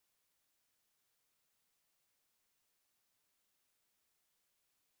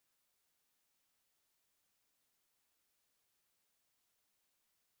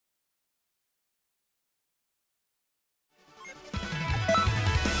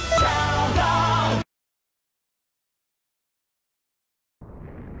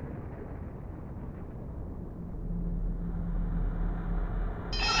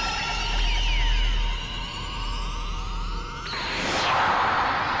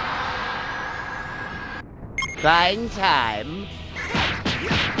buying time.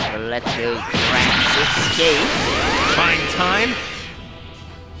 Let those rats escape. Buying time?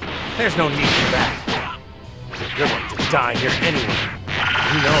 There's no need for that. You're going to die here anyway.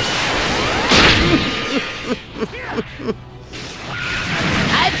 You know that.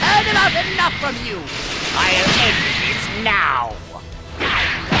 I've heard about enough from you. I'll end this now.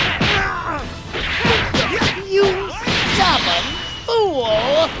 You stubborn fool!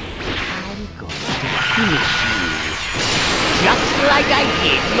 I'm going to finish you. Just like I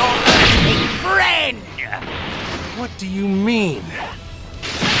did your earthling friend! What do you mean?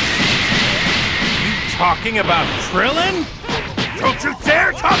 You talking about Krillin? Don't you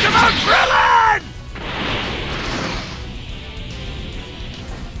dare talk about Krillin!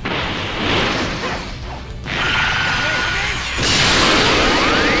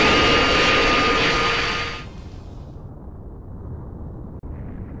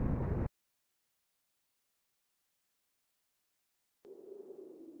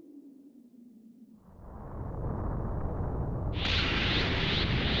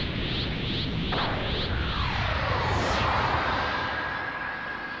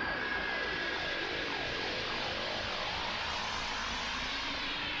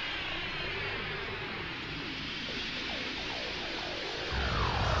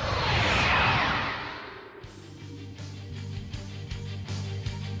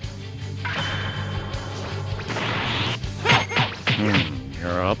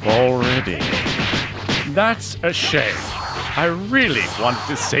 You're up already. That's a shame. I really wanted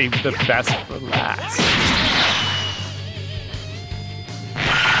to save the best for last.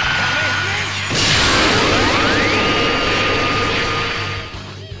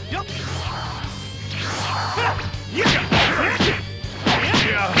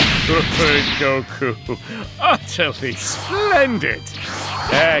 Good Goku. Utterly splendid.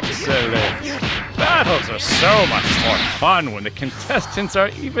 Excellent. Battles are so much more fun when the contestants are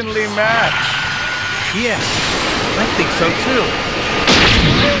evenly matched. Yeah, I think so too.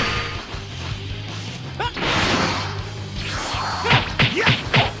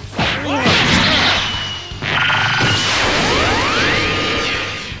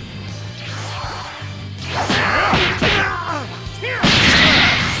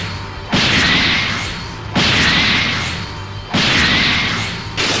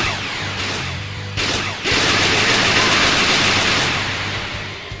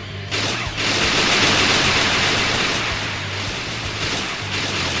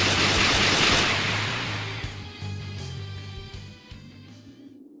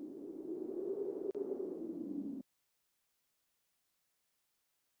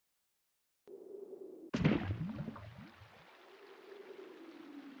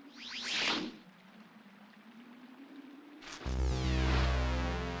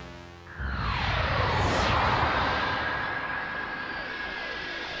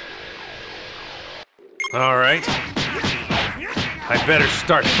 All right. I better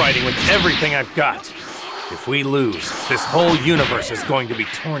start fighting with everything I've got. If we lose, this whole universe is going to be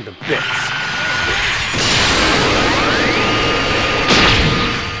torn to bits.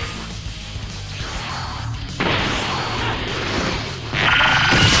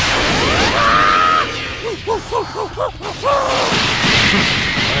 What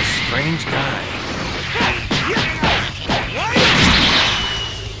a strange guy.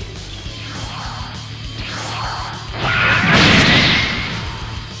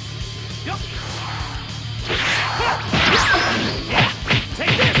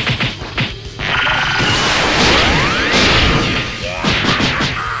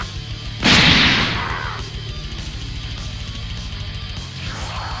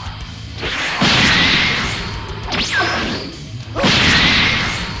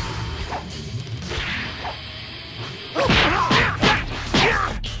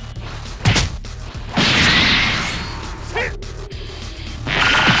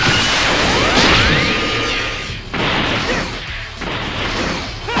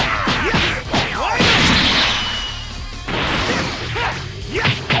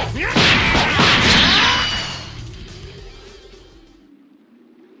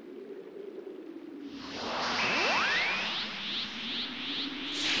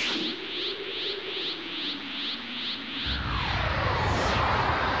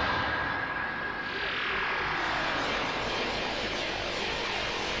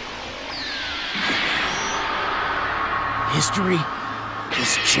 History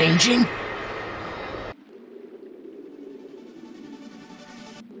is changing?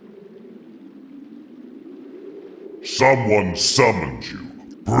 Someone summoned you,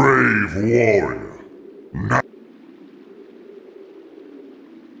 brave warrior. Now...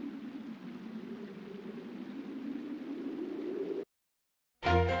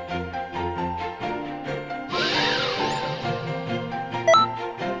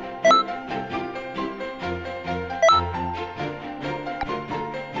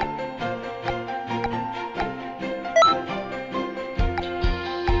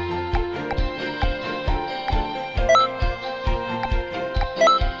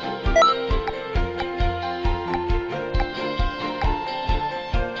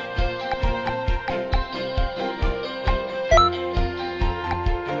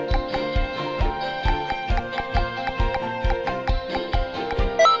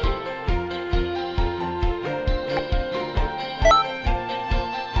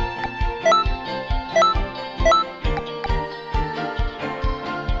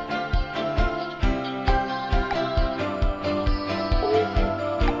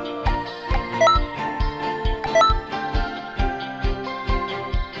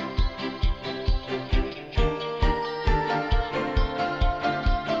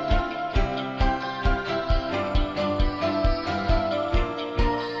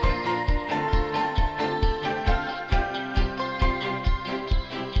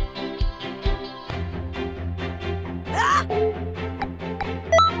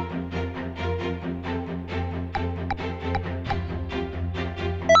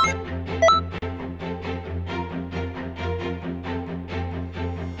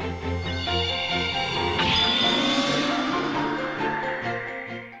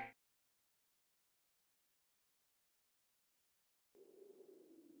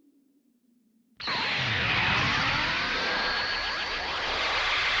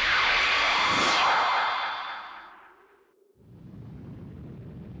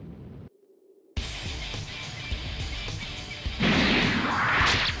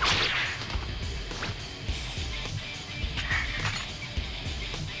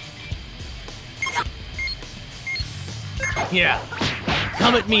 Yeah,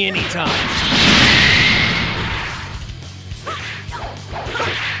 come at me anytime.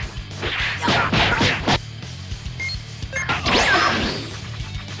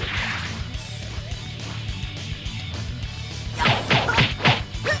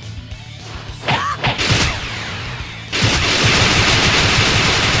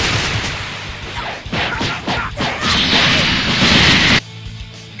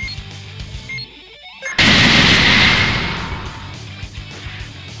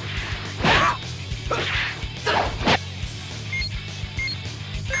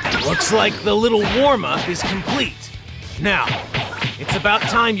 Looks like the little warm-up is complete. Now, it's about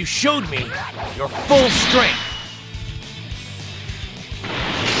time you showed me your full strength.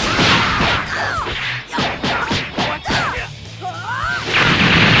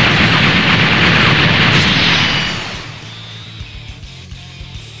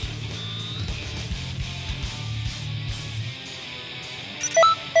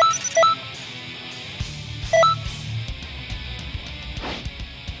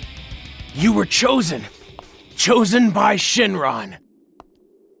 You were chosen. Chosen by Shinron.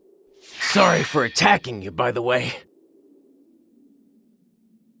 Sorry for attacking you, by the way.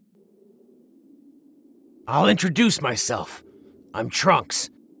 I'll introduce myself. I'm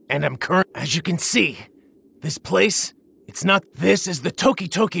Trunks, and I'm current. As you can see, this place, this is the Toki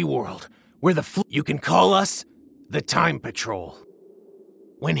Toki world, where you can call us the Time Patrol.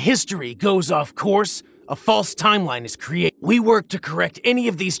 When history goes off course, a false timeline is created. We work to correct any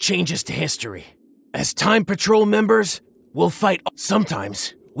of these changes to history. As Time Patrol members, we'll fight.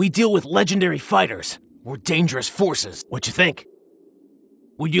 Sometimes, we deal with legendary fighters or dangerous forces. What you think?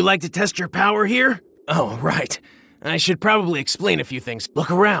 Would you like to test your power here? Oh, right. I should probably explain a few things.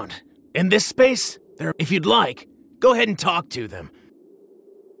 Look around. In this space, if you'd like, go ahead and talk to them.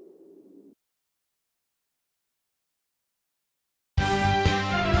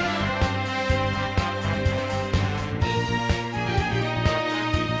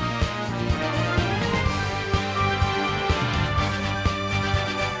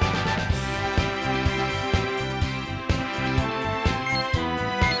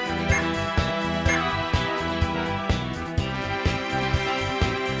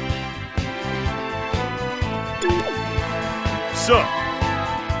 Sup?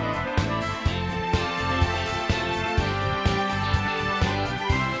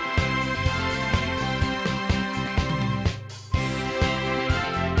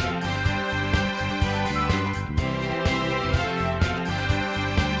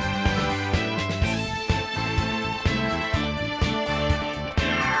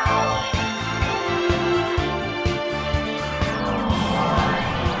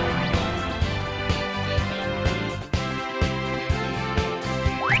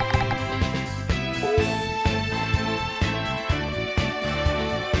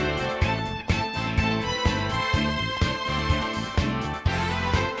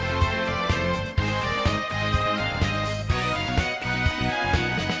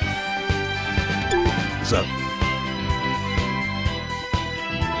 What's up?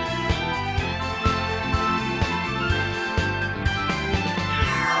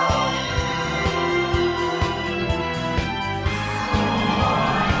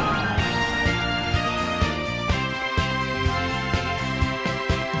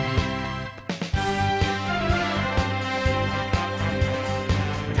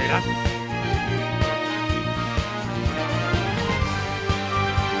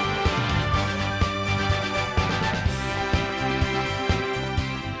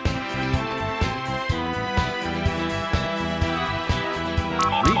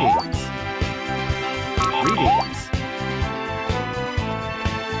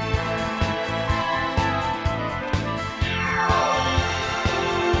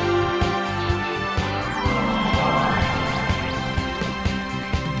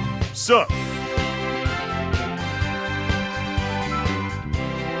 Sup?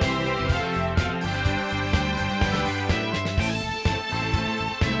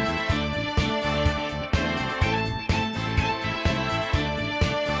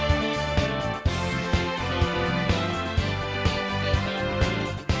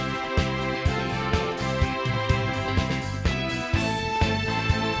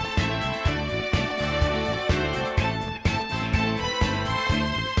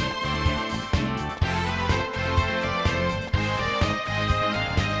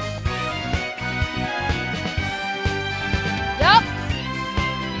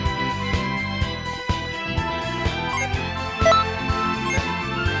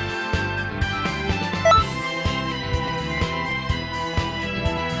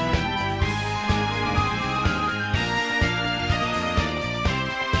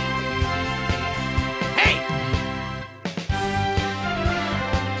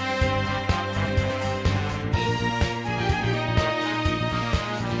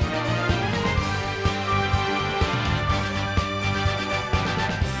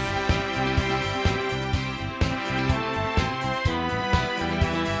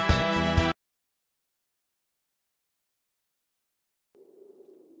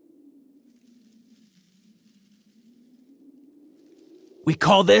 We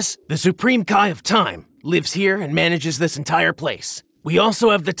call this the Supreme Kai of Time. Lives here and manages this entire place. We also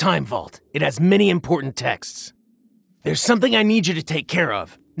have the Time Vault. It has many important texts. There's something I need you to take care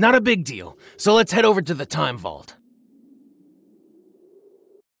of. Not a big deal, so let's head over to the Time Vault.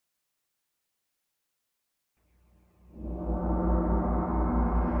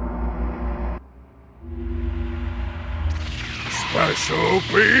 Special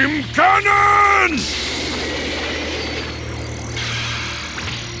beam cannon!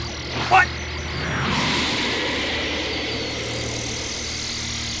 What?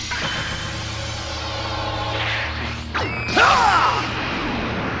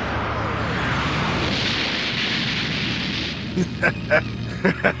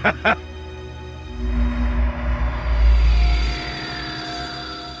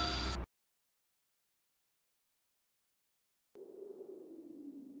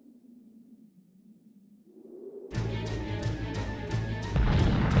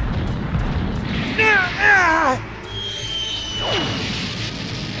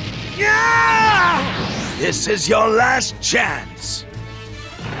 This is your last chance.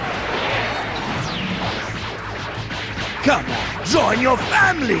 Come on, join your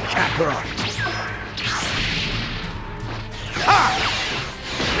family, Kakarot.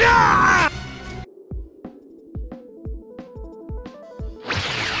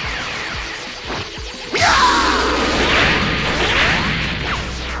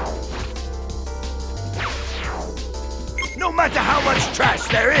 No matter how much trash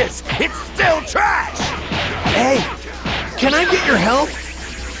there is, it's still trash! Hey, can I get your help?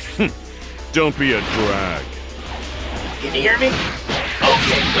 Don't be a drag. Can you hear me?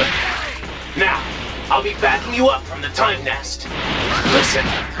 Okay, good. Now, I'll be backing you up from the Time Nest. Listen,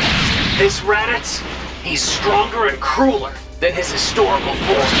 this Raditz, he's stronger and crueler than his historical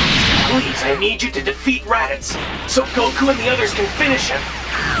form. Please, I need you to defeat Raditz, so Goku and the others can finish him.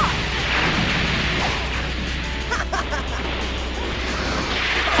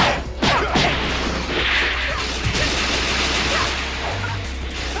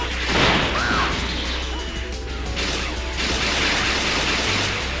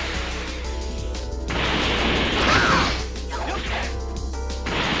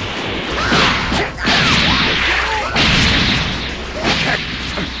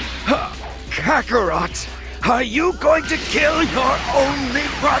 Kakarot, are you going to kill your only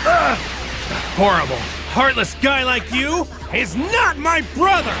brother? Horrible, heartless guy like you is not my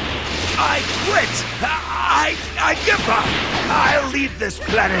brother! I quit! I give up! I'll leave this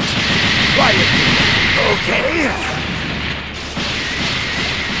planet quietly, okay?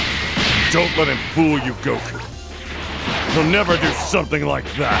 Don't let him fool you, Goku. He'll never do something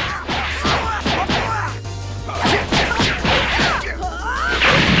like that.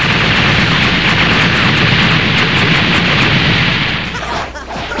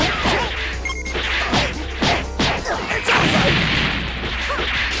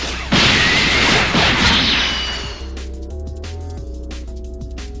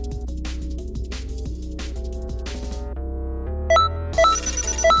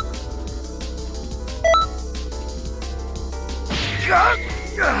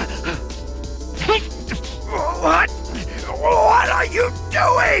 What are you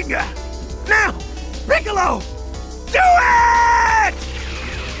doing? Now, Piccolo, do it!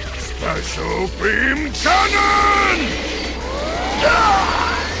 Special beam cannon!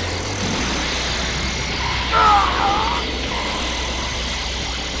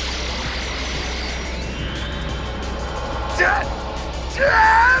 Damn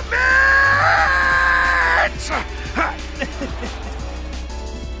it!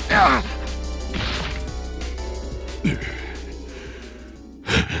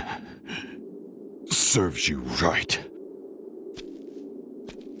 Serves you right.